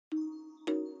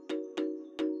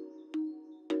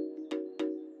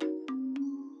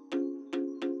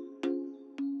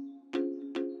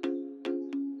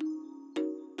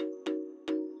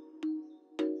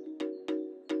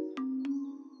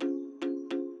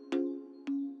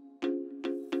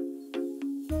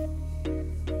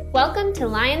Welcome to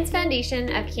Lions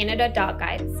Foundation of Canada Dog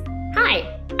Guides.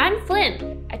 Hi, I'm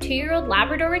Flynn, a 2-year-old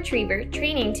Labrador Retriever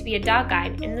training to be a dog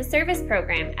guide in the service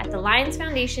program at the Lions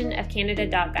Foundation of Canada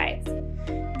Dog Guides.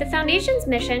 The Foundation's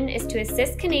mission is to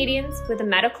assist Canadians with a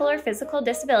medical or physical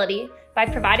disability by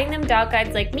providing them dog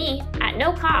guides like me at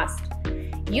no cost.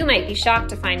 You might be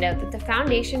shocked to find out that the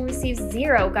Foundation receives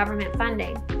zero government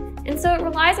funding, and so it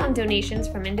relies on donations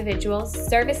from individuals,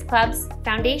 service clubs,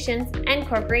 foundations, and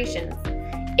corporations.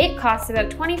 It costs about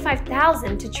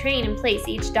 $25,000 to train and place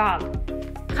each dog.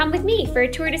 Come with me for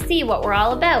a tour to see what we're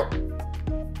all about.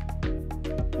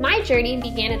 My journey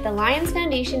began at the Lions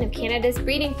Foundation of Canada's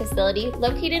breeding facility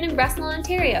located in Russell,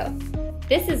 Ontario.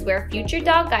 This is where future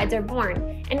dog guides are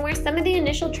born and where some of the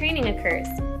initial training occurs.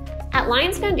 At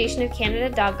Lions Foundation of Canada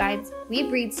Dog Guides, we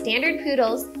breed standard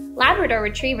poodles, Labrador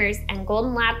Retrievers, and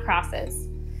Golden Lab crosses.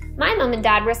 My mom and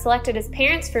dad were selected as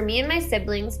parents for me and my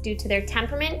siblings due to their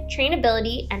temperament,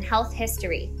 trainability, and health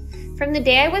history. From the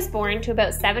day I was born to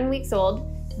about 7 weeks old,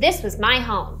 this was my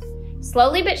home,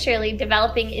 slowly but surely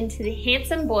developing into the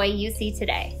handsome boy you see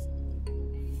today.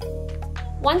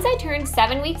 Once I turned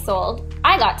 7 weeks old,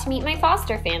 I got to meet my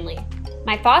foster family.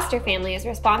 My foster family is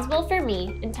responsible for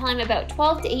me until I'm about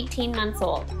 12 to 18 months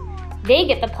old. They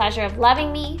get the pleasure of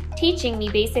loving me, teaching me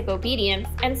basic obedience,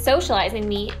 and socializing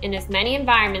me in as many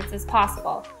environments as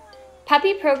possible.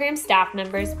 Puppy program staff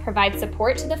members provide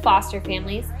support to the foster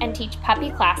families and teach puppy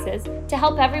classes to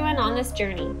help everyone on this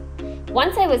journey.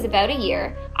 Once I was about a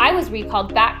year, I was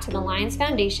recalled back to the Lions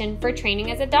Foundation for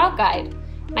training as a dog guide.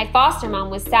 My foster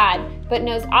mom was sad, but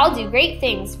knows I'll do great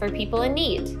things for people in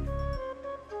need.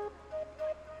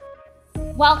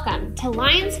 Welcome to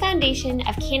Lions Foundation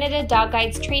of Canada Dog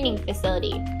Guides Training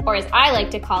Facility, or as I like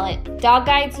to call it, Dog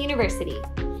Guides University.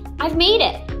 I've made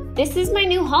it! This is my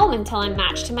new home until I'm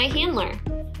matched to my handler.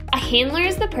 A handler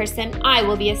is the person I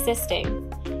will be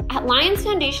assisting. At Lions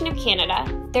Foundation of Canada,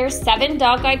 there are 7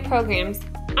 dog guide programs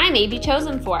I may be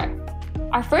chosen for.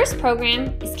 Our first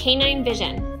program is Canine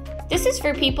Vision. This is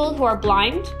for people who are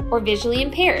blind or visually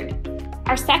impaired.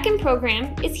 Our second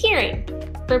program is Hearing,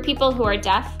 for people who are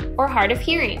deaf or hard of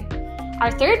hearing.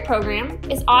 Our third program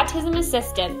is Autism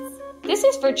Assistance. This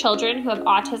is for children who have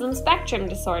autism spectrum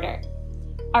disorder.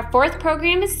 Our fourth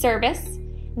program is Service,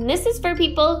 and this is for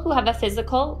people who have a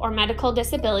physical or medical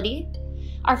disability.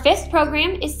 Our fifth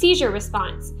program is Seizure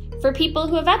Response, for people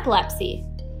who have epilepsy.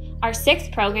 Our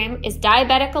sixth program is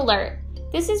Diabetic Alert.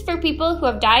 This is for people who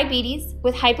have diabetes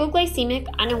with hypoglycemic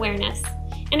unawareness.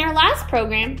 And our last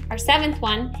program, our seventh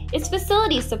one, is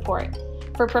Facility Support,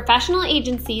 for professional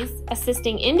agencies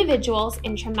assisting individuals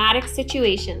in traumatic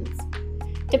situations.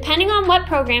 Depending on what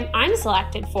program I'm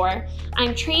selected for,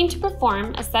 I'm trained to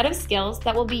perform a set of skills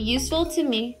that will be useful to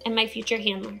me and my future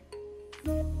handler.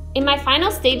 In my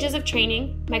final stages of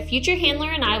training, my future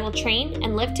handler and I will train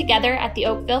and live together at the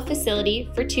Oakville facility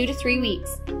for 2 to 3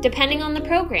 weeks, depending on the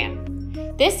program.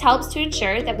 This helps to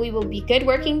ensure that we will be a good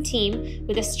working team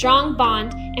with a strong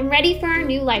bond and ready for our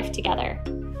new life together.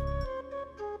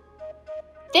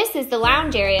 This is the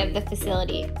lounge area of the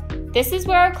facility. This is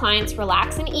where our clients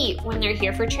relax and eat when they're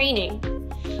here for training.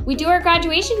 We do our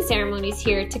graduation ceremonies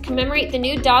here to commemorate the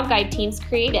new dog guide teams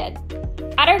created.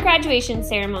 At our graduation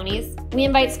ceremonies, we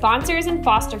invite sponsors and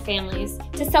foster families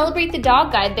to celebrate the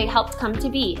dog guide they helped come to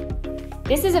be.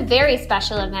 This is a very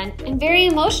special event and very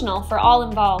emotional for all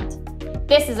involved.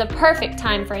 This is a perfect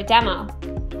time for a demo.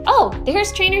 Oh,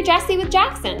 there's trainer Jessie with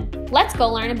Jackson. Let's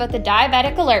go learn about the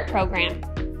Diabetic Alert program.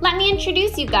 Let me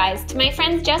introduce you guys to my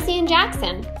friends Jessie and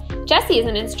Jackson. Jessie is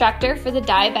an instructor for the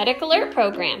Diabetic Alert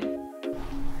program.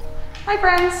 Hi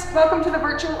friends, welcome to the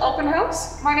virtual open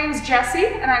house. My name is Jessie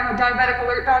and I'm a Diabetic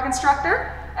Alert dog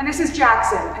instructor, and this is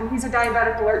Jackson, and he's a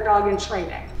Diabetic Alert dog in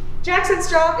training. Jackson's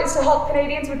job is to help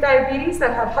Canadians with diabetes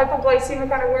that have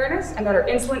hypoglycemic unawareness and that are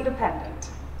insulin dependent.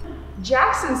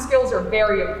 Jackson's skills are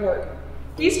very important.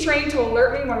 He's trained to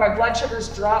alert me when my blood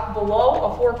sugars drop below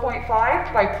a 4.5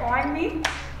 by pawing me.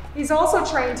 He's also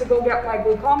trained to go get my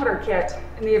glucometer kit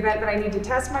in the event that I need to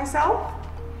test myself.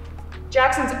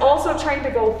 Jackson's also trained to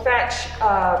go fetch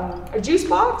a juice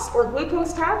box or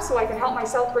glucose tab so I can help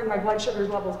myself bring my blood sugar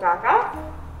levels back up.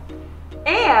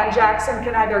 And Jackson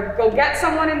can either go get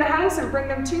someone in the house and bring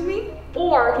them to me,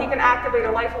 or he can activate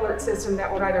a life alert system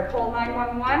that would either call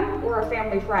 911 or a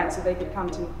family friend so they could come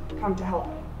to help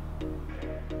me.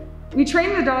 We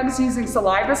train the dogs using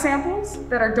saliva samples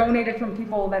that are donated from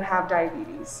people that have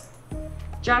diabetes.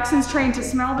 Jackson's trained to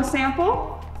smell the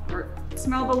sample, or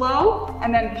smell below,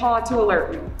 and then paw to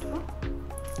alert me.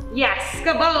 Yes,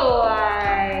 good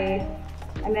boy!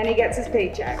 And then he gets his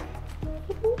paycheck.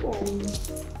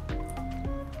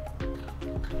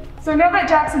 So now that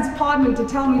Jackson's pawed me to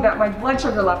tell me that my blood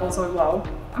sugar levels are low,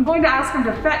 I'm going to ask him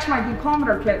to fetch my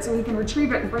glucometer kit so he can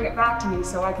retrieve it and bring it back to me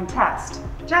so I can test.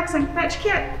 Jackson, fetch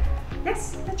kit.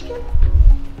 Yes, fetch kit.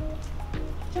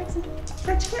 Jackson,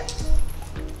 fetch kit.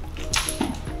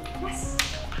 Yes.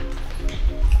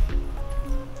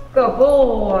 Good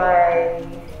boy.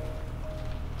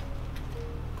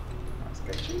 That's a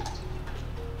good treat.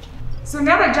 So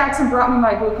now that Jackson brought me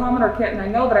my glucometer kit and I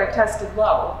know that I've tested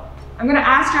low, I'm going to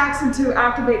ask Jackson to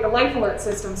activate the life alert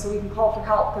system so we can call for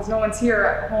help because no one's here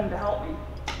at home to help me.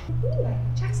 Ooh,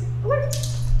 Jackson, alert.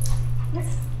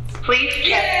 Yes. Please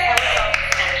check telephone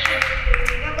connection.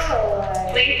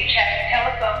 Please check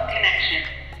telephone connection.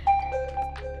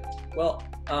 Well,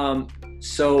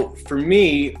 so for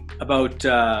me, about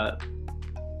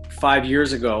 5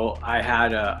 years ago, I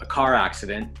had a car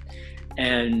accident,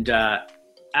 and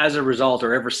as a result,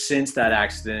 or ever since that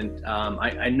accident,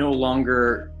 I no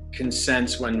longer can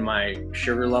sense when my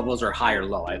sugar levels are high or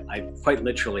low. I quite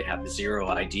literally have zero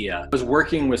idea. I was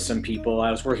working with some people. I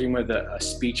was working with a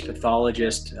speech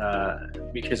pathologist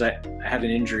because I had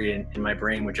an injury in my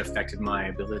brain which affected my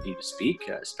ability to speak.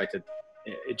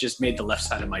 It just made the left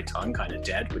side of my tongue kind of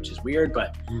dead, which is weird.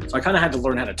 But so I kind of had to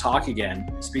learn how to talk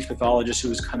again. The speech pathologist who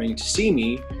was coming to see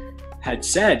me had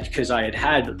said, because I had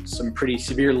had some pretty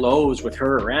severe lows with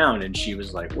her around, and she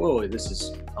was like, whoa, this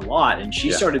is a lot. And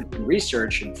she started doing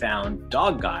research and found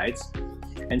dog guides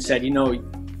and said, you know,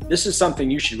 this is something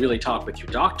you should really talk with your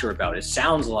doctor about. It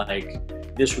sounds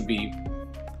like this would be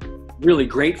really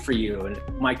great for you. And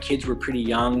my kids were pretty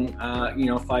young,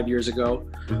 5 years ago.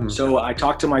 Mm-hmm. So I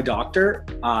talked to my doctor,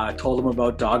 told him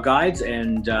about dog guides,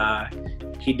 and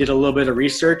he did a little bit of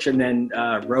research and then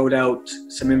wrote out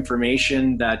some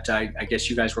information that I guess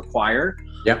you guys require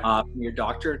from your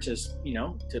doctor to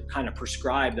kind of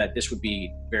prescribe that this would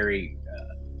be very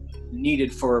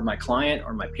needed for my client,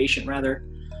 or my patient rather.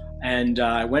 And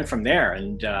I went from there,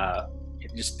 and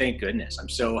just thank goodness. I'm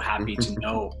so happy to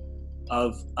know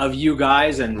of you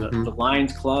guys and the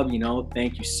Lions Club.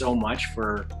 Thank you so much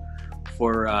for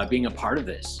being a part of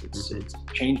this. It's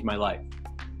changed my life.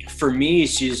 For me,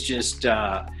 she's just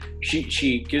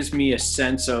she gives me a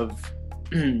sense of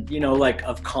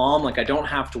of calm. Like I don't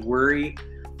have to worry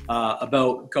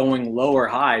about going low or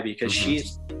high, because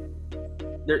she's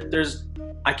there's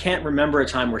I can't remember a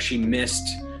time where she missed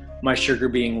my sugar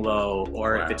being low,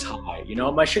 or if it's high.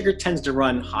 My sugar tends to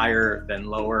run higher than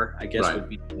lower, I guess would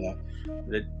be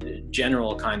the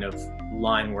general kind of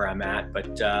line where I'm at.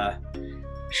 But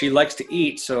she likes to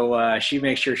eat, so she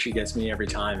makes sure she gets me every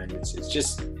time, and it's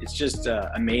just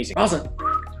amazing. Awesome.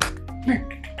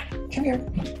 Come here.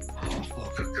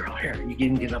 Oh, good girl. Here, you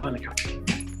can get up on the couch.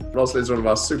 Rosalind is one of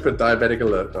our super diabetic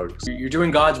alert dogs. You're doing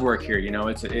God's work here.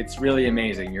 It's really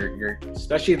amazing. You're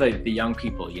especially the young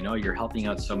people. You're helping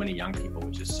out so many young people,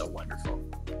 which is so wonderful.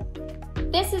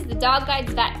 This is the Dog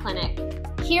Guides Vet Clinic.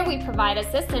 Here we provide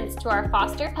assistance to our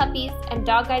foster puppies and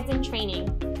dog guides in training.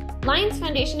 Lions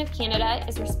Foundation of Canada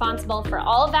is responsible for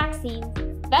all vaccines,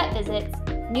 vet visits,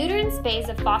 neuter and spays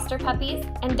of foster puppies,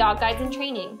 and dog guides in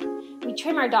training. We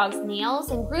trim our dogs'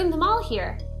 nails and groom them all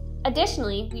here.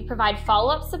 Additionally, we provide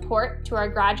follow-up support to our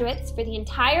graduates for the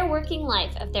entire working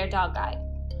life of their dog guide.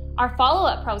 Our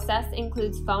follow-up process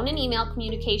includes phone and email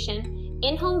communication,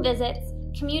 in-home visits,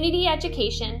 community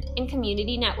education, and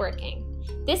community networking.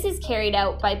 This is carried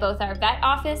out by both our vet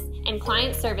office and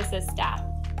client services staff.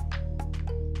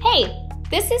 Hey,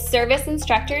 this is Service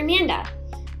Instructor Amanda.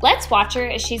 Let's watch her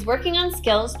as she's working on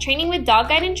skills training with Dog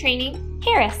Guide in Training,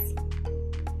 Harris.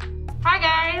 Hi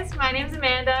guys, my name's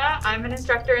Amanda. I'm an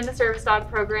instructor in the Service Dog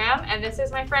program, and this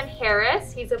is my friend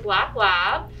Harris. He's a black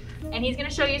lab, and he's going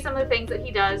to show you some of the things that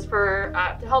he does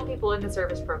to help people in the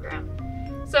service program.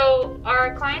 So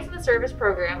our clients in the service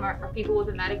program are people with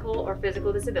a medical or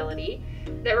physical disability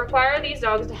that require these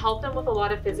dogs to help them with a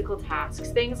lot of physical tasks.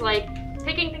 Things like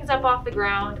picking things up off the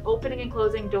ground, opening and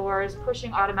closing doors,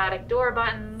 pushing automatic door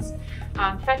buttons,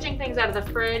 fetching things out of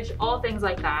the fridge, all things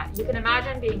like that. You can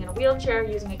imagine being in a wheelchair,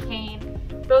 using a cane.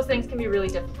 Those things can be really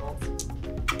difficult.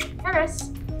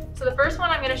 Harris. So the first one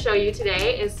I'm going to show you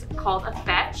today is called a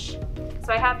fetch.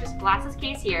 So I have just glasses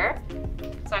case here.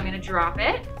 So I'm going to drop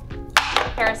it.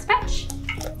 Harris, fetch.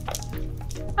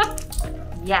 Up.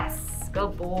 Yes,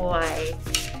 good boy.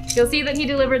 You'll see that he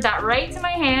delivered that right to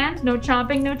my hand. No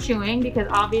chomping, no chewing, because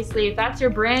obviously if that's your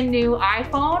brand new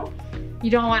iPhone, you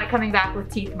don't want it coming back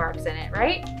with teeth marks in it,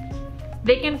 right?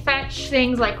 They can fetch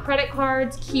things like credit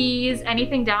cards, keys,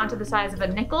 anything down to the size of a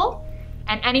nickel,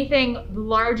 and anything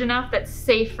large enough that's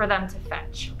safe for them to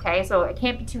fetch, okay? So it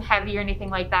can't be too heavy or anything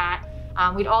like that.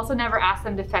 We'd also never ask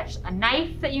them to fetch a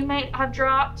knife that you might have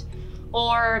dropped,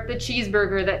 or the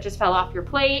cheeseburger that just fell off your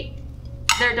plate,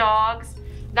 their dogs,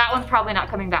 that one's probably not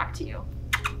coming back to you.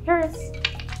 Harris.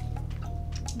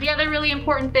 The other really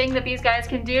important thing that these guys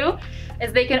can do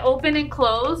is they can open and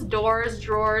close doors,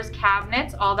 drawers,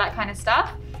 cabinets, all that kind of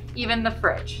stuff, even the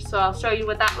fridge. So I'll show you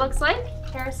what that looks like.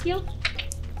 Harris, heel.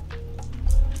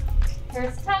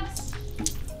 Harris, tugs.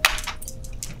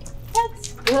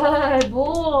 Tugs. Good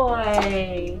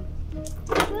boy.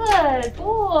 Good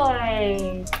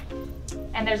boy.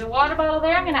 And there's a water bottle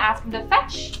there. I'm gonna ask him to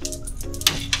fetch.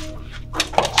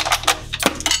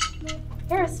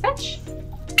 Harris, fetch.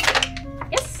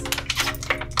 Yes.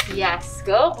 Yes,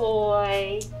 good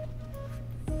boy.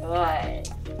 Good.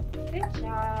 Good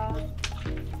job.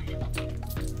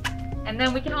 And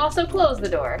then we can also close the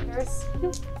door. Harris.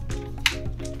 Good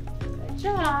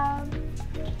job.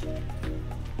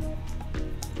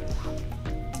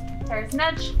 Harris,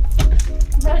 nudge.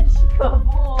 Nudge. Good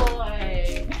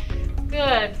boy.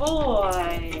 Good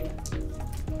boy.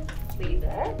 Leave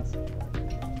it.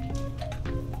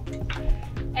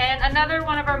 And another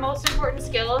one of our most important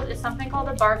skills is something called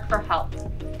a bark for help.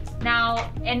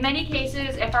 Now, in many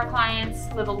cases, if our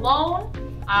clients live alone,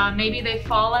 maybe they've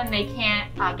fallen, they can't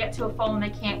get to a phone, they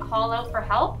can't call out for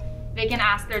help, they can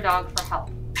ask their dog for help.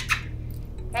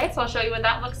 Okay, so I'll show you what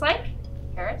that looks like.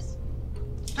 Harris.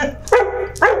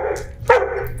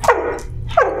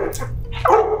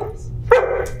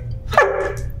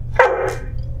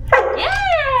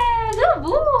 Yeah, good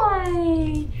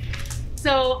boy.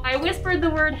 So I whispered the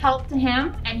word help to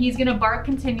him, and he's gonna bark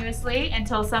continuously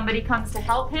until somebody comes to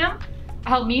help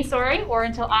me, or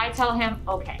until I tell him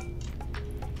okay.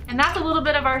 And that's a little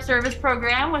bit of our service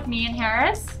program with me and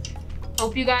Harris.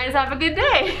 Hope you guys have a good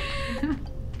day.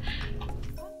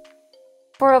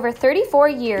 For over 34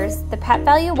 years, the Pet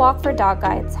Value Walk for Dog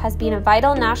Guides has been a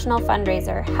vital national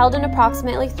fundraiser held in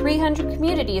approximately 300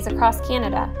 communities across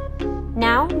Canada.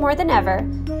 Now, more than ever,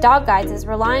 Dog Guides is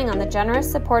relying on the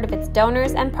generous support of its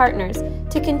donors and partners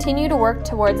to continue to work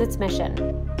towards its mission.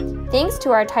 Thanks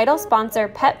to our title sponsor,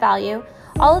 Pet Value,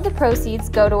 all of the proceeds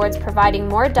go towards providing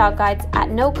more dog guides at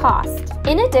no cost.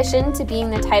 In addition to being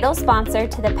the title sponsor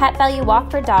to the Pet Value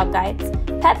Walk for Dog Guides,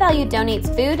 Pet Value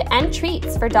donates food and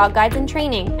treats for dog guides in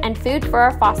training and food for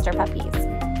our foster puppies.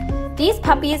 These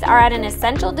puppies are at an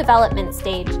essential development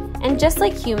stage, and just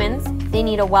like humans, they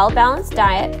need a well-balanced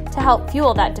diet to help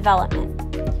fuel that development.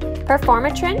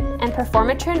 Performatrin and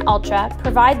Performatrin Ultra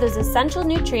provide those essential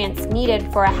nutrients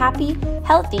needed for a happy,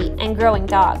 healthy, and growing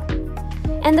dog.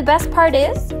 And the best part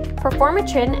is,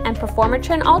 Performatrin and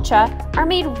Performatrin Ultra are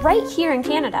made right here in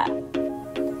Canada.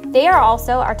 They are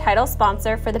also our title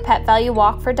sponsor for the Pet Value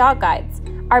Walk for Dog Guides,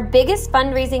 our biggest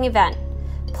fundraising event.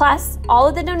 Plus, all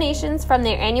of the donations from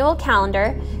their annual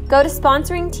calendar go to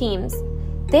sponsoring teams.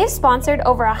 They've sponsored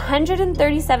over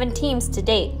 137 teams to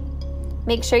date.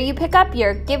 Make sure you pick up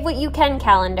your Give What You Can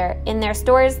calendar in their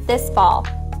stores this fall.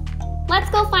 Let's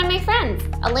go find my friends,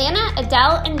 Alana,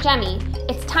 Adele, and Jemmy.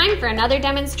 It's time for another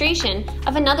demonstration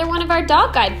of another one of our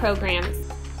dog guide programs.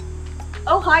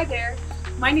 Oh, hi there.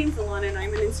 My name's Alana and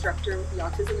I'm an instructor with the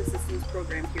Autism Assistance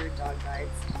Program here at Dog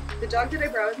Guides. The dog that I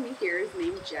brought with me here is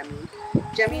named Jemmy.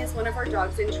 Jemmy is one of our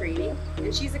dogs in training,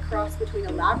 and she's a cross between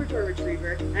a Labrador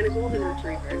Retriever and a Golden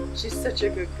Retriever. She's such a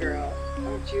good girl.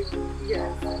 Aren't you?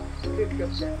 Yes. Good girl,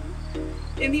 Jemmy.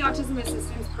 In the Autism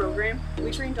Assistance Program, we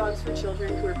train dogs for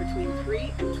children who are between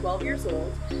 3 and 12 years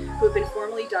old who have been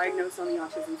formally diagnosed on the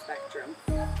autism spectrum.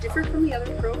 Different from the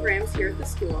other programs here at the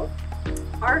school,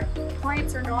 our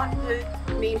clients are not the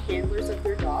main handlers of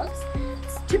their dogs.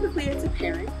 Typically, it's a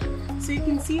parent. So you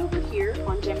can see over here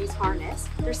on Jemmy's harness,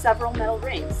 there's several metal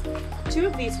rings. 2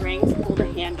 of these rings hold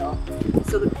a handle.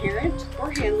 So the parent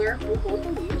or handler will hold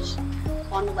the leash.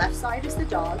 On the left side is the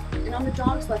dog, and on the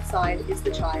dog's left side is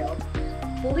the child.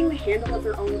 Holding the handle of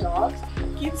their own dogs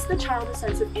gives the child a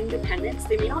sense of independence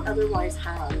they may not otherwise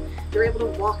have. They're able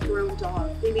to walk their own dog.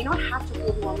 They may not have to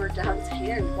hold mom or dad's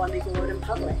hand while they go out in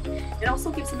public. It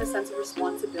also gives them a sense of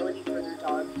responsibility for their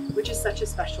dog, which is such a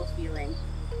special feeling.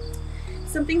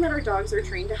 Something that our dogs are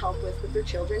trained to help with their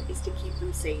children is to keep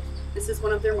them safe. This is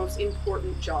one of their most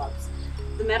important jobs.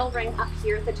 The metal ring up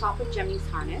here at the top of Jemmy's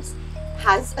harness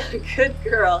has a good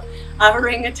girl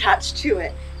ring attached to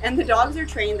it. And the dogs are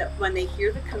trained that when they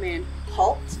hear the command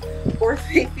halt, or if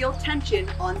they feel tension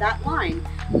on that line,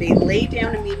 they lay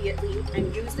down immediately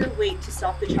and use their weight to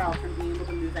stop the child from being able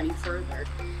to move any further.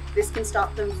 This can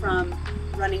stop them from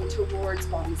running towards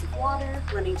bodies of water,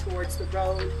 running towards the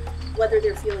road, whether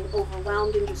they're feeling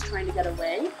overwhelmed and just trying to get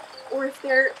away, or if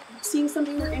they're seeing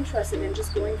something they're interested in,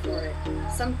 just going for it.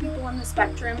 Some people on the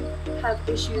spectrum have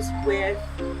issues with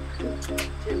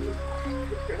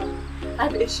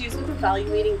have issues with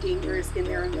evaluating dangers in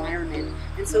their environment,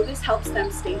 and so this helps them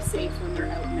stay safe when they're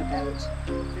out and about.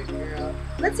 Good girl.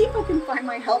 Let's see if I can find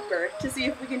my helper to see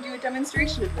if we can do a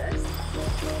demonstration of this.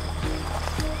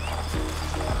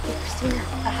 Okay, Christina,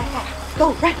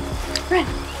 go, run, run.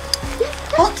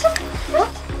 Halt, halt.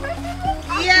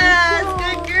 Yes,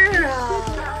 good girl.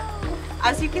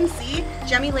 As you can see,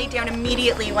 Jemmy laid down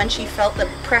immediately when she felt the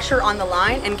pressure on the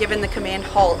line and given the command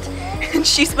halt. And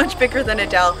she's much bigger than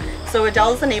Adele, so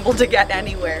Adele's unable to get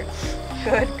anywhere.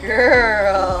 Good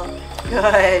girl.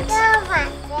 Good.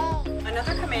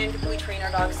 Another command we train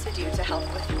our dogs to do to help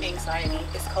with anxiety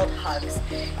is called hugs.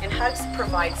 And hugs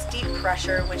provides deep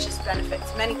pressure, which just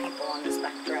benefits many people on the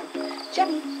spectrum.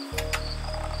 Jemmy.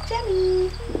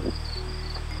 Jemmy.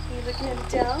 Are you looking at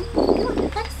Adele? Come on,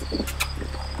 hugs.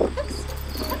 Hugs.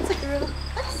 That's a girl.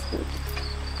 Hugs.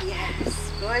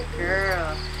 Yes, good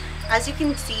girl. As you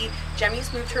can see,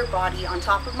 Jemmy's moved her body on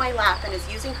top of my lap and is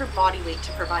using her body weight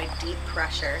to provide deep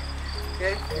pressure.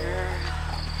 Good girl.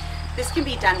 This can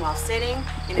be done while sitting,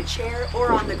 in a chair,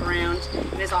 or on the ground,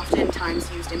 and is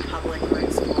oftentimes used in public or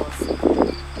in schools.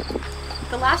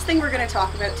 The last thing we're going to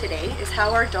talk about today is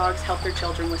how our dogs help their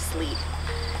children with sleep.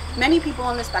 Many people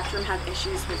on the spectrum have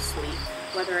issues with sleep,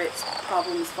 whether it's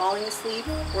problems falling asleep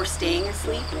or staying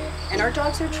asleep, and our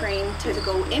dogs are trained to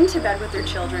go into bed with their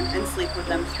children and sleep with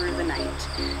them through the night.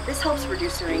 This helps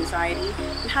reduce their anxiety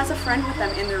and has a friend with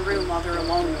them in their room while they're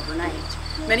alone overnight.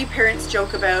 Many parents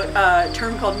joke about a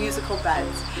term called musical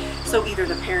beds. So either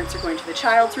the parents are going to the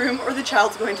child's room or the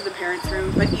child's going to the parents'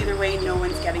 room, but either way, no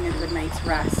one's getting a good night's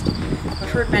rest.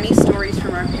 I've heard many stories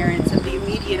from our parents of the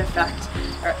immediate effect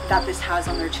that this has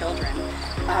on their children.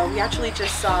 We actually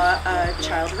just saw a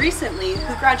child recently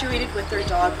who graduated with their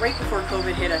dog right before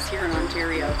COVID hit us here in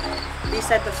Ontario. They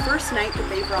said the first night that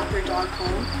they brought their dog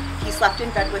home, he slept in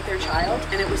bed with their child,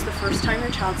 and it was the first time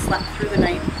their child slept through the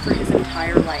night for his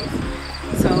entire life.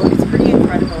 So it's pretty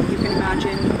incredible. You can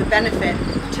imagine the benefit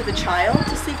to the child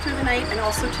to sleep through the night, and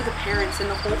also to the parents and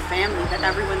the whole family that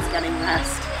everyone's getting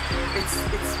rest.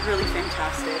 It's really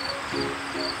fantastic.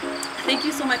 Thank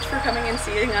you so much for coming and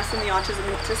seeing us in the Autism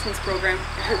Assistance Program.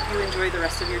 I hope you enjoy the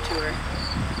rest of your tour.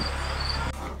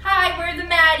 Hi, we're the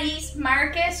Maddies,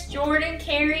 Marcus, Jordan,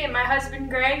 Carrie, and my husband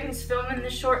Greg, who's filming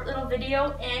this short little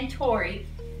video, and Tori.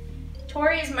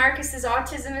 Tori is Marcus's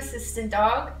autism assistant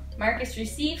dog. Marcus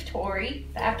received Tori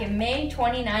back in May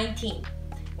 2019.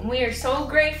 And we are so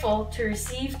grateful to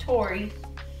receive Tori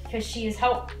because she has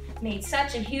made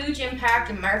such a huge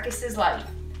impact in Marcus's life.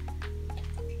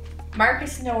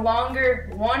 Marcus no longer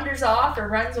wanders off or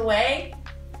runs away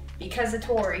because of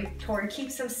Tori. Tori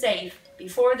keeps him safe.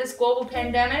 Before this global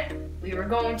pandemic, we were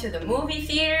going to the movie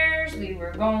theaters, we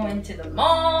were going to the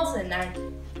malls,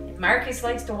 and Marcus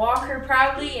likes to walk her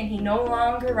proudly, and he no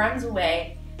longer runs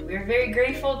away. We are very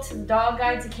grateful to the Dog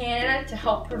Guides of Canada to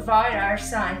help provide our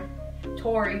son,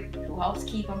 Tori, who helps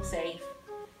keep him safe.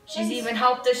 She's even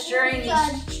helped us during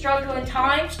these struggling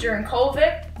times during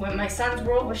COVID, when my son's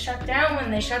world was shut down,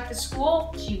 when they shut the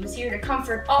school. She was here to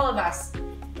comfort all of us,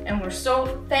 and we're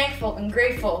so thankful and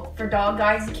grateful for Dog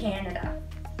Guides of Canada.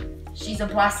 She's a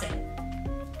blessing.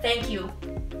 Thank you.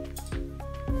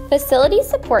 Facility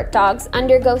support dogs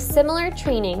undergo similar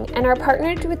training and are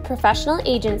partnered with professional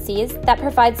agencies that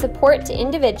provide support to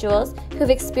individuals who've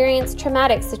experienced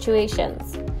traumatic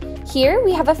situations. Here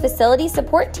we have a facility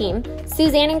support team,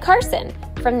 Suzanne and Carson,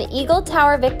 from the Eagle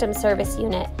Tower Victim Service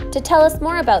Unit, to tell us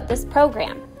more about this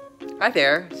program. Hi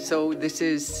there, so this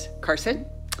is Carson,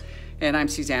 and I'm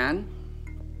Suzanne.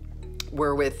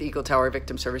 We're with Eagle Tower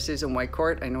Victim Services in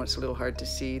Whitecourt. I know it's a little hard to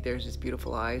see, there's his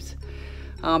beautiful eyes.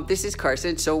 This is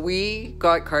Carson. So we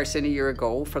got Carson a year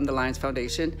ago from the Lions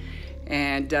Foundation,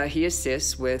 and he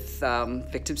assists with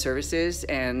victim services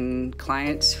and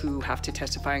clients who have to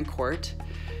testify in court.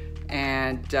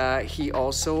 And he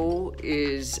also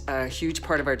is a huge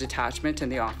part of our detachment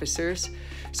and the officers.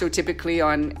 So typically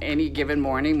on any given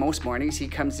morning, most mornings, he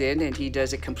comes in and he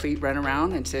does a complete run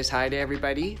around and says hi to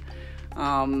everybody.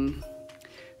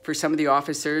 For some of the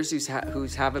officers who's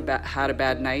had a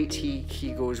bad night,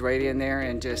 he goes right in there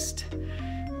and just,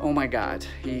 oh my God,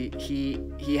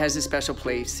 he has a special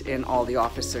place in all the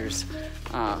officers'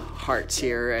 hearts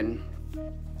here. And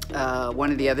one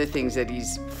of the other things that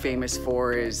he's famous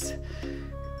for is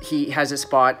he has a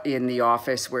spot in the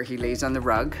office where he lays on the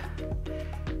rug,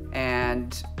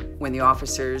 and when the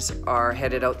officers are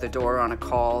headed out the door on a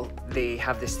call, they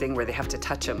have this thing where they have to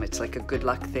touch him. It's like a good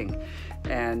luck thing,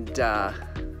 and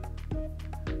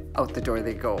out the door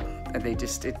they go, and it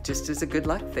just is a good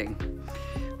luck thing.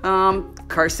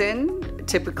 Carson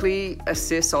typically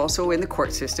assists also in the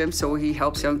court system, so he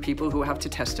helps young people who have to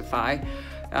testify.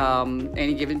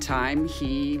 Any given time,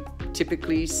 he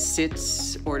typically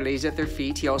sits or lays at their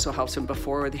feet. He also helps them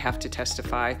before they have to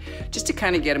testify, just to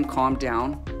kind of get him calmed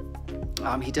down.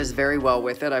 He does very well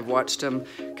with it. I've watched him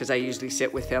because I usually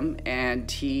sit with him,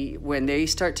 and when they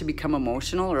start to become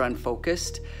emotional or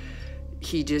unfocused,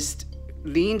 he just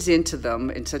leans into them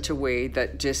in such a way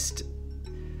that just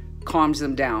calms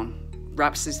them down,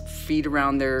 wraps his feet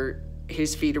around their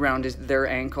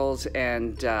ankles,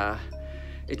 and the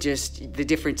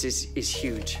difference is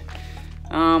huge.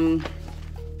 Our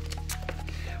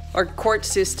court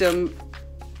system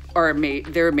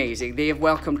they're amazing. They have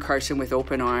welcomed Carson with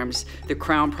open arms. The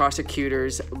Crown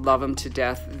prosecutors love him to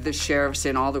death. The sheriffs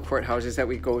in all the courthouses that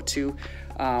we go to,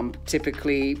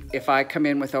 typically, if I come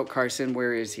in without Carson,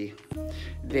 where is he?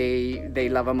 They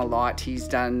love him a lot. He's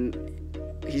done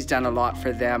a lot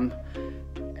for them.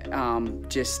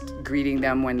 Just greeting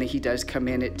them when he does come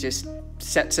in, it just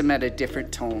sets him at a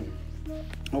different tone.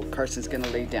 Oh, Carson's gonna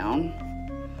lay down.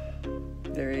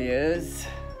 There he is.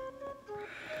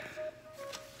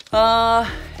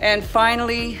 And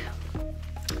finally,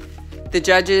 the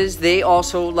judges, they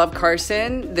also love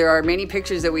Carson. There are many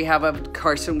pictures that we have of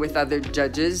Carson with other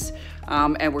judges,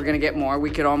 and we're gonna get more. We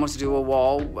could almost do a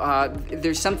wall.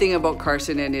 There's something about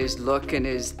Carson and his look and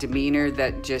his demeanor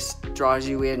that just draws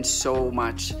you in so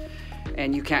much,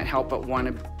 and you can't help but want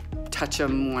to touch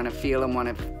him, want to feel him,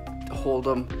 want to hold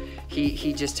him.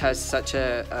 He just has such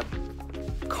a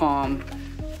calm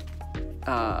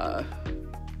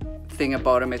thing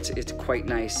about him. It's quite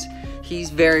nice. He's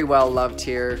very well loved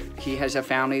here. He has a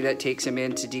family that takes him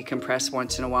in to decompress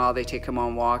once in a while. They take him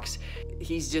on walks.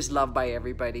 He's just loved by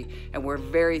everybody, and we're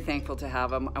very thankful to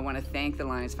have him. I want to thank the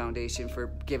Lions Foundation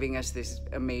for giving us this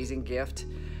amazing gift.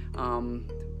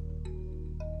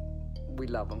 We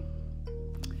love him.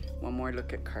 One more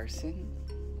look at Carson.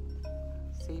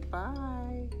 Say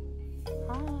bye.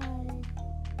 Hi.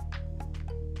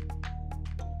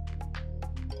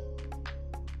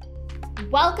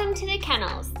 Welcome to the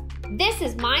kennels. This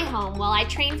is my home while I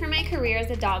train for my career as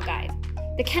a dog guide.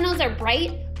 The kennels are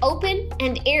bright, open,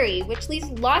 and airy, which leaves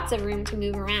lots of room to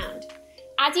move around.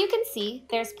 As you can see,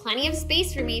 there's plenty of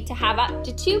space for me to have up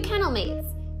to 2 kennel mates.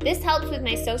 This helps with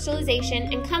my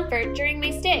socialization and comfort during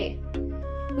my stay.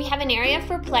 We have an area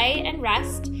for play and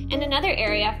rest, and another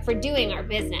area for doing our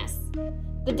business.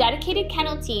 The dedicated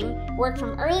kennel team work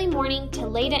from early morning to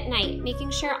late at night,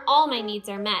 making sure all my needs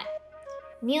are met.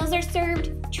 Meals are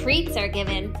served, treats are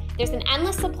given, there's an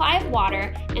endless supply of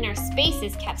water, and our space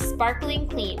is kept sparkling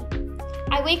clean.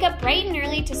 I wake up bright and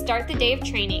early to start the day of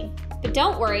training, but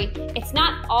don't worry, it's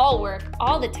not all work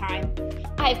all the time.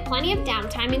 I have plenty of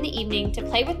downtime in the evening to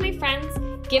play with my friends,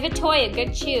 give a toy a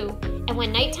good chew, and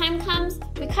when nighttime comes,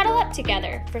 we cuddle up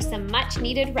together for some much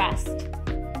needed rest.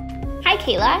 Hi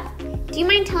Kayla, do you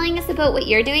mind telling us about what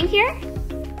you're doing here?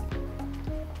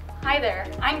 Hi there,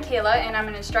 I'm Kayla and I'm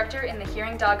an instructor in the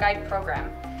Hearing Dog Guide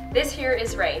program. This here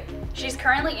is Ray. She's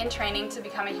currently in training to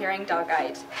become a hearing dog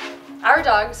guide. Our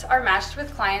dogs are matched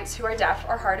with clients who are deaf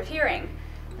or hard of hearing.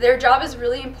 Their job is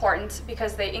really important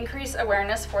because they increase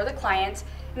awareness for the client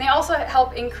and they also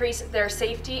help increase their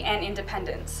safety and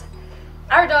independence.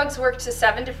 Our dogs work to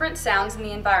 7 different sounds in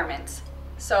the environment.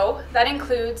 So that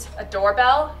includes a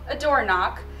doorbell, a door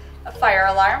knock, a fire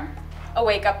alarm, a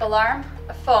wake-up alarm,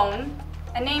 a phone,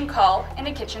 a name call, and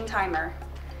a kitchen timer.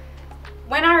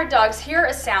 When our dogs hear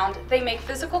a sound, they make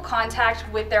physical contact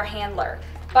with their handler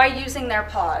by using their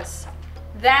paws.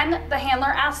 Then the handler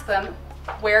asks them,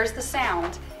 "Where's the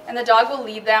sound?" And the dog will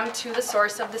lead them to the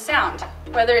source of the sound,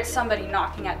 whether it's somebody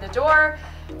knocking at the door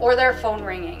or their phone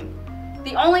ringing.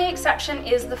 The only exception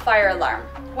is the fire alarm.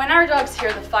 When our dogs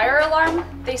hear the fire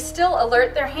alarm, they still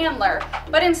alert their handler,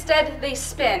 but instead they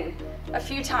spin a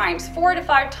few times, 4 to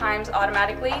 5 times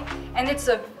automatically, and it's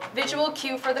a visual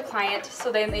cue for the client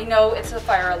so they know it's a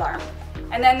fire alarm.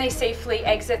 And then they safely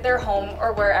exit their home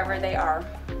or wherever they are.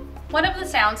 One of the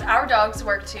sounds our dogs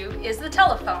work to is the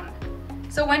telephone.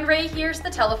 So when Ray hears the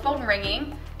telephone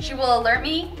ringing, she will alert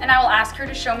me and I will ask her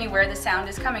to show me where the sound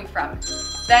is coming from.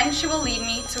 Then she will lead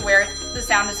me to where the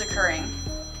sound is occurring.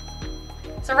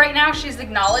 So right now she's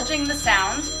acknowledging the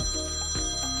sound.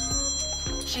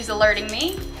 She's alerting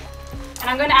me. And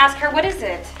I'm going to ask her, what is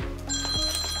it?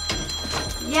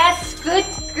 Yes, good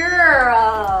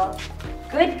girl.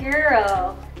 Good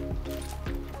girl.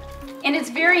 And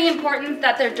it's very important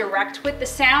that they're direct with the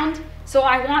sound. So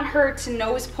I want her to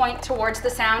nose point towards the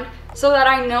sound so that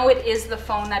I know it is the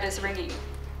phone that is ringing.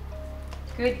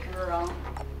 Good girl.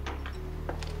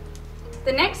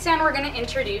 The next sound we're going to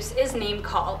introduce is name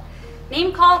call.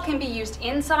 Name call can be used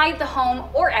inside the home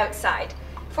or outside.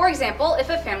 For example, if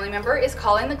a family member is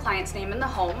calling the client's name in the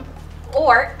home,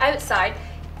 Or outside,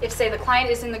 if say the client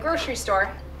is in the grocery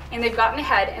store and they've gotten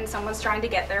ahead and someone's trying to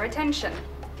get their attention.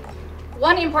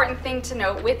 One important thing to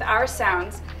note with our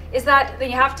sounds is that they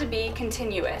have to be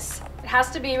continuous. It has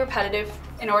to be repetitive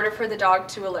in order for the dog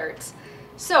to alert.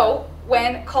 So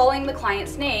when calling the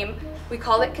client's name, we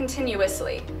call it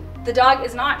continuously. The dog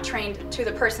is not trained to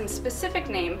the person's specific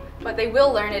name, but they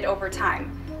will learn it over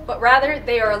time. But rather,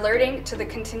 they are alerting to the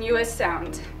continuous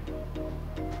sound.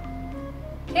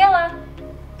 Kayla!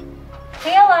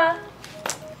 Kayla!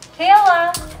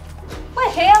 Kayla!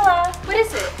 What, Kayla? What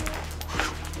is it?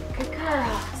 Good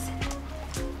girls.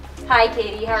 Hi,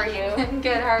 Katie. How are you?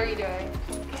 Good. How are you doing?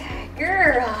 Good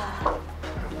girl.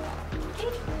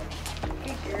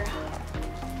 Good girl.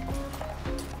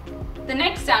 The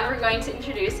next sound we're going to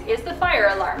introduce is the fire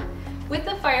alarm. With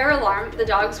the fire alarm, the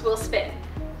dogs will spin.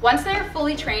 Once they are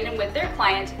fully trained and with their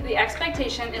client, the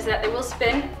expectation is that they will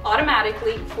spin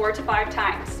automatically 4 to 5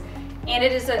 times. And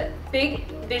it is a big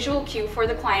visual cue for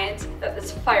the client that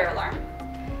this fire alarm.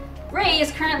 Ray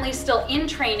is currently still in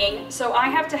training, so I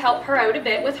have to help her out a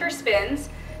bit with her spins.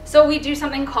 So we do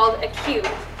something called a cue,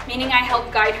 meaning I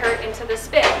help guide her into the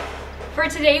spin. For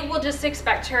today, we'll just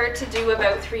expect her to do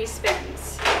about 3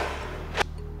 spins.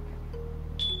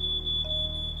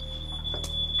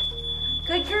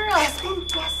 Good girl. Spin,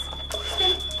 yes.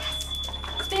 Spin,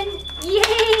 yes. Spin.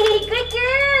 Yay! Good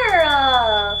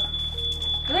girl.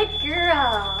 Good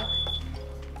girl.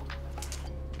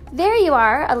 There you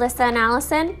are, Alyssa and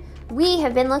Allison. We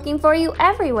have been looking for you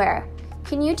everywhere.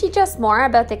 Can you teach us more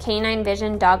about the Canine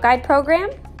Vision Dog Guide program?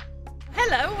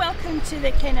 Hello, welcome to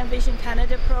the Canine Vision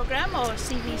Canada program, or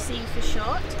CVC for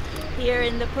short. Here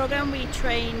in the program we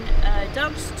train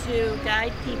dogs to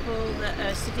guide people that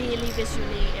are severely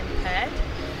visually impaired.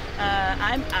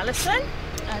 I'm Allison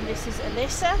and this is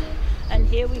Alyssa, and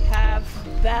here we have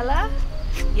Bella,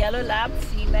 yellow lab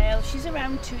female. She's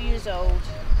around 2 years old.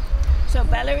 So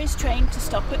Bella is trained to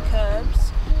stop at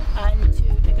curbs and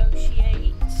to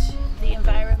negotiate the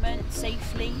environment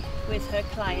safely with her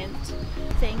client.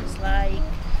 Things like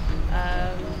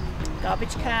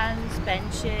garbage cans,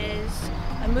 benches,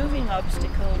 and moving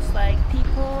obstacles like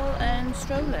people and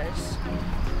strollers.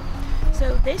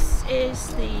 So this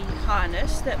is the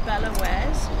harness that Bella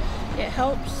wears. It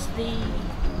helps the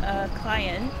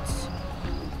client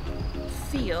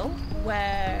feel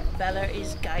where Bella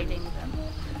is guiding them.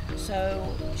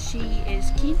 So she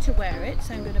is keen to wear it,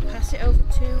 so I'm going to pass it over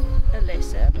to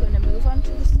Alyssa. I'm going to move on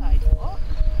to the sidewalk.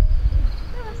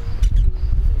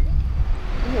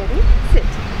 Ready? Sit.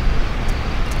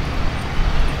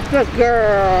 Good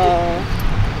girl.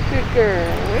 Good girl.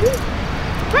 Ready?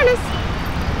 Harness.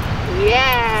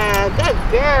 Yeah, good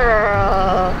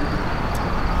girl.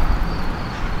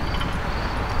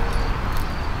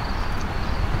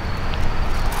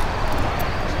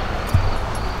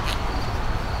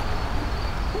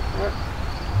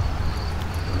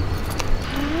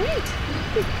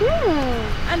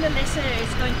 And Alyssa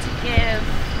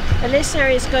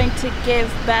is going to give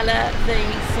Bella the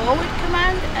forward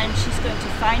command, and she's going to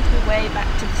find her way back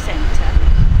to the center.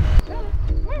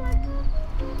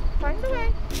 Find the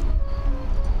way.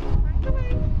 Find the way.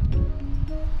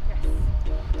 Yes.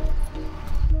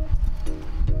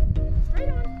 Straight on. Straight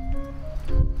on.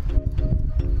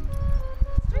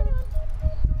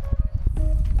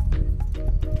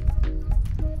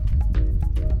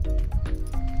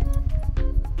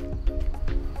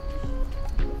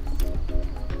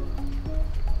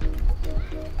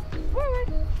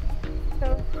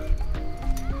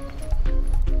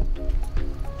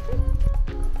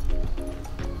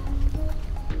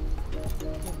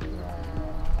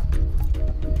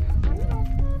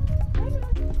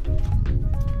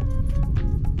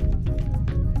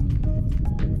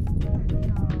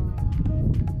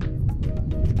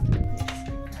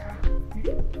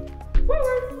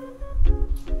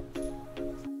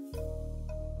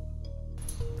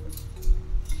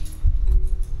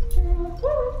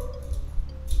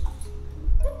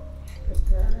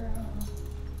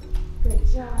 Good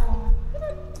job.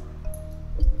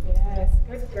 Yes,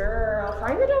 good girl.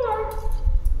 Find the door.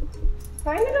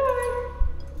 Find the door.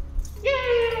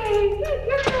 Yay! Good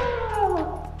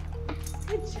girl.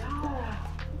 Good job.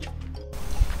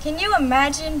 Can you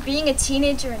imagine being a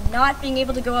teenager and not being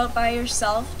able to go out by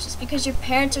yourself just because your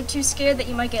parents are too scared that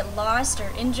you might get lost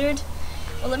or injured?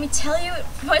 Well, let me tell you, it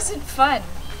wasn't fun.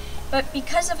 But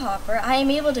because of Hopper, I am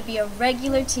able to be a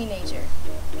regular teenager.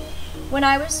 When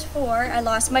I was 4, I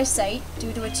lost my sight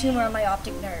due to a tumor on my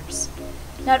optic nerves.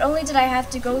 Not only did I have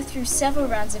to go through several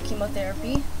rounds of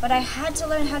chemotherapy, but I had to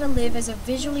learn how to live as a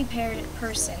visually impaired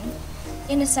person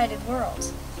in a sighted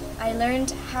world. I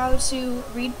learned how to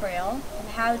read Braille and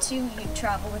how to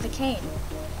travel with a cane.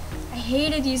 I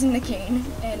hated using the cane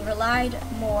and relied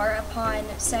more upon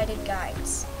sighted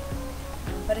guides.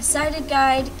 But a sighted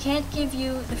guide can't give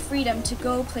you the freedom to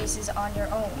go places on your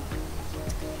own.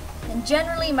 And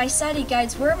generally, my sighted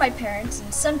guides were my parents,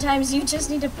 and sometimes you just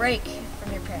need a break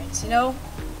from your parents, you know?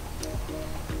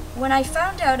 When I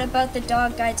found out about the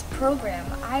Dog Guides program,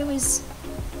 I was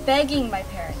begging my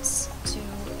parents to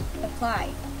apply.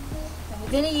 And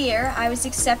within a year, I was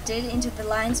accepted into the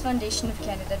Lions Foundation of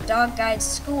Canada Dog Guides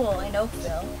School in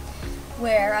Oakville,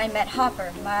 where I met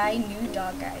Hopper, my new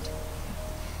dog guide.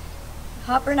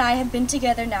 Hopper and I have been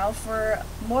together now for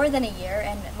more than a year,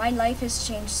 and my life has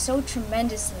changed so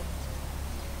tremendously.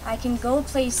 I can go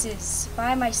places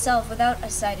by myself without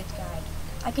a sighted guide.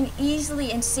 I can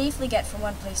easily and safely get from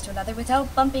one place to another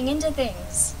without bumping into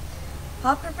things.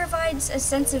 Hopper provides a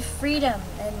sense of freedom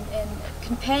and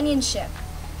companionship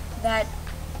that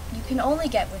you can only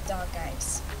get with dog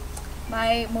guides.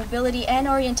 My mobility and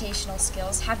orientational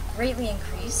skills have greatly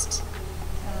increased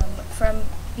from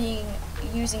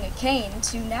using a cane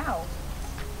to now.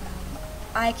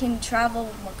 I can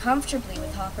travel more comfortably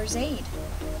with Hopper's aid.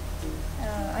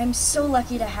 I'm so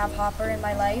lucky to have Hopper in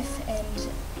my life, and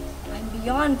I'm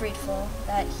beyond grateful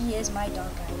that he is my dog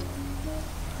guide.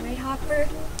 Right, Hopper?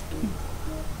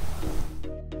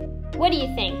 What do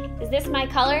you think? Is this my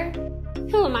color?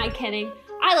 Who am I kidding?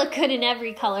 I look good in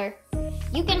every color.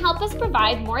 You can help us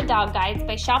provide more dog guides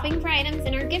by shopping for items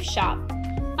in our gift shop.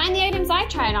 Find the items I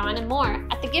tried on and more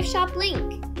at the gift shop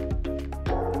link.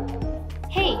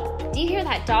 Hey, do you hear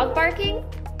that dog barking?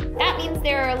 That means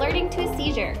they're alerting to a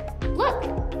seizure.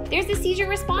 Look, there's the seizure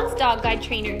response dog guide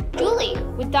trainer, Julie,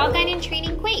 with Dog Guide in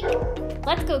Training Quake.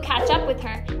 Let's go catch up with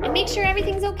her and make sure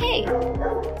everything's okay.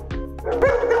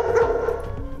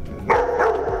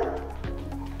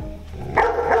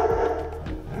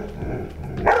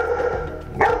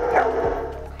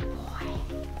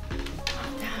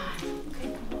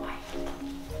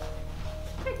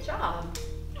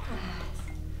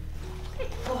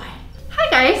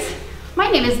 My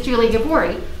name is Julie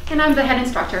Gabori, and I'm the head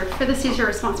instructor for the Seizure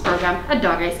Response Program at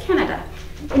Dog Guides Canada.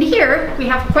 And here we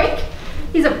have Quake.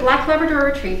 He's a black Labrador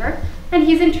Retriever, and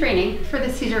he's in training for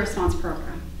the Seizure Response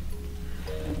Program.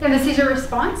 In the Seizure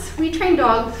Response, we train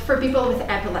dogs for people with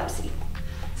epilepsy.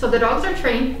 So the dogs are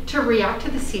trained to react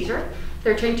to the seizure.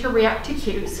 They're trained to react to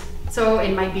cues. So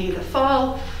it might be the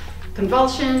fall,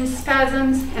 convulsions,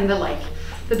 spasms, and the like.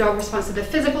 The dog responds to the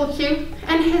physical cue,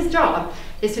 and his job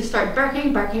is to start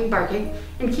barking, barking, barking,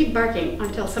 and keep barking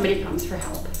until somebody comes for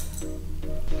help.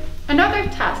 Another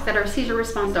task that our seizure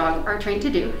response dogs are trained to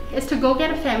do is to go get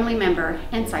a family member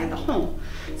inside the home.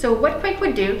 So what Quake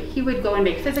would do, he would go and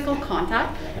make physical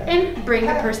contact and bring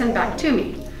the person back to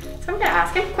me. So I'm gonna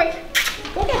ask him, Quake,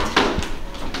 go get it.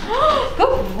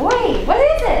 Good boy, what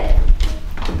is it?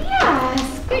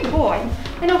 Yes, good boy.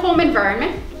 In a home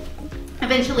environment,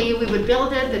 eventually we would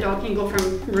build it, the dog can go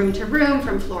from room to room,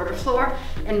 from floor to floor,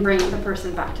 and bring the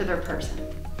person back to their person.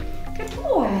 Good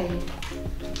boy.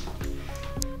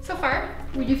 So far,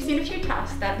 you've seen a few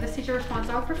tasks that the seizure response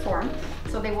dog perform.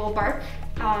 So they will bark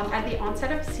at the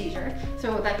onset of a seizure.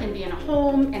 So that can be in a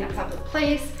home, in a public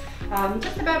place,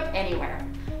 just about anywhere.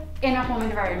 In a home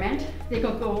environment, they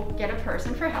can go get a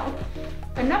person for help.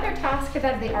 Another task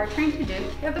that they are trained to do,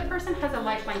 if the person has a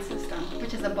lifeline system,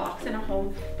 which is a box in a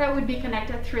home that would be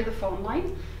connected through the phone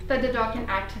line that the dog can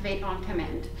activate on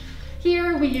command.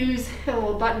 Here we use a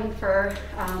little button for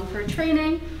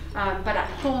training, but at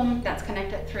home that's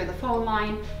connected through the phone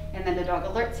line, and then the dog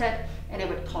alerts it and it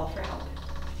would call for help.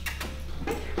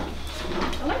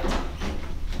 Alert.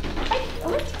 Hey,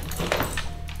 alert.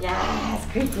 Yes,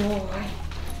 good boy.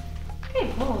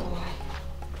 Good boy.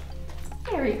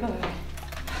 Very good.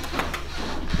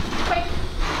 Wait.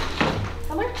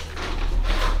 Alert.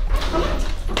 Alert.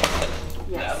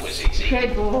 Yes. That was easy.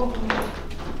 Good boy.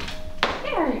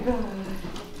 Very good.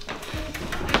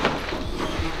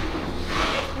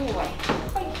 Good boy.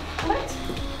 Wait. Alert.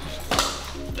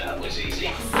 That was easy.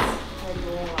 Yes. Good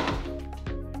boy.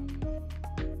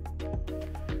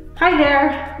 Hi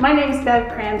there, my name is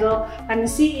Bev Crandall. I'm the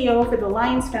CEO for the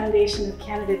Lions Foundation of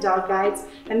Canada Dog Guides,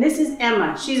 and this is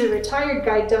Emma. She's a retired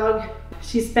guide dog.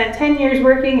 She's spent 10 years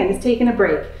working and has taken a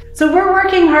break. So we're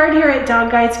working hard here at Dog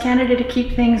Guides Canada to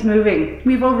keep things moving.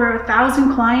 We have over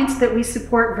 1,000 clients that we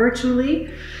support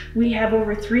virtually. We have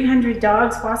over 300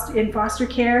 dogs in foster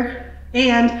care,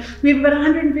 and we have about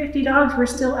 150 dogs we're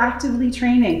still actively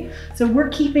training. So we're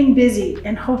keeping busy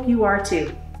and hope you are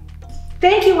too.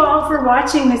 Thank you all for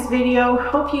watching this video.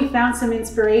 Hope you found some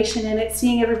inspiration in it,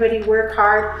 seeing everybody work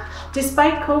hard.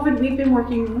 Despite COVID, we've been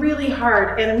working really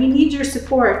hard and we need your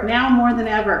support now more than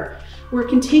ever. We're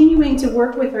continuing to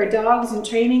work with our dogs and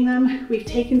training them. We've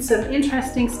taken some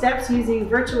interesting steps using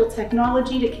virtual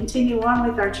technology to continue on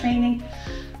with our training.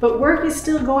 But work is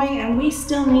still going and we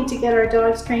still need to get our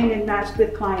dogs trained and matched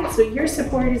with clients. So your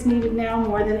support is needed now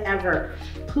more than ever.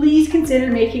 Please consider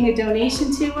making a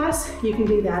donation to us. You can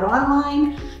do that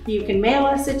online. You can mail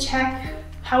us a check.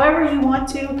 However you want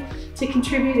to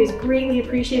contribute is greatly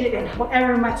appreciated, and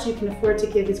however much you can afford to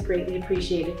give is greatly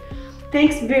appreciated.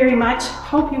 Thanks very much.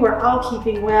 Hope you are all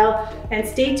keeping well, and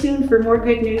stay tuned for more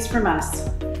good news from us.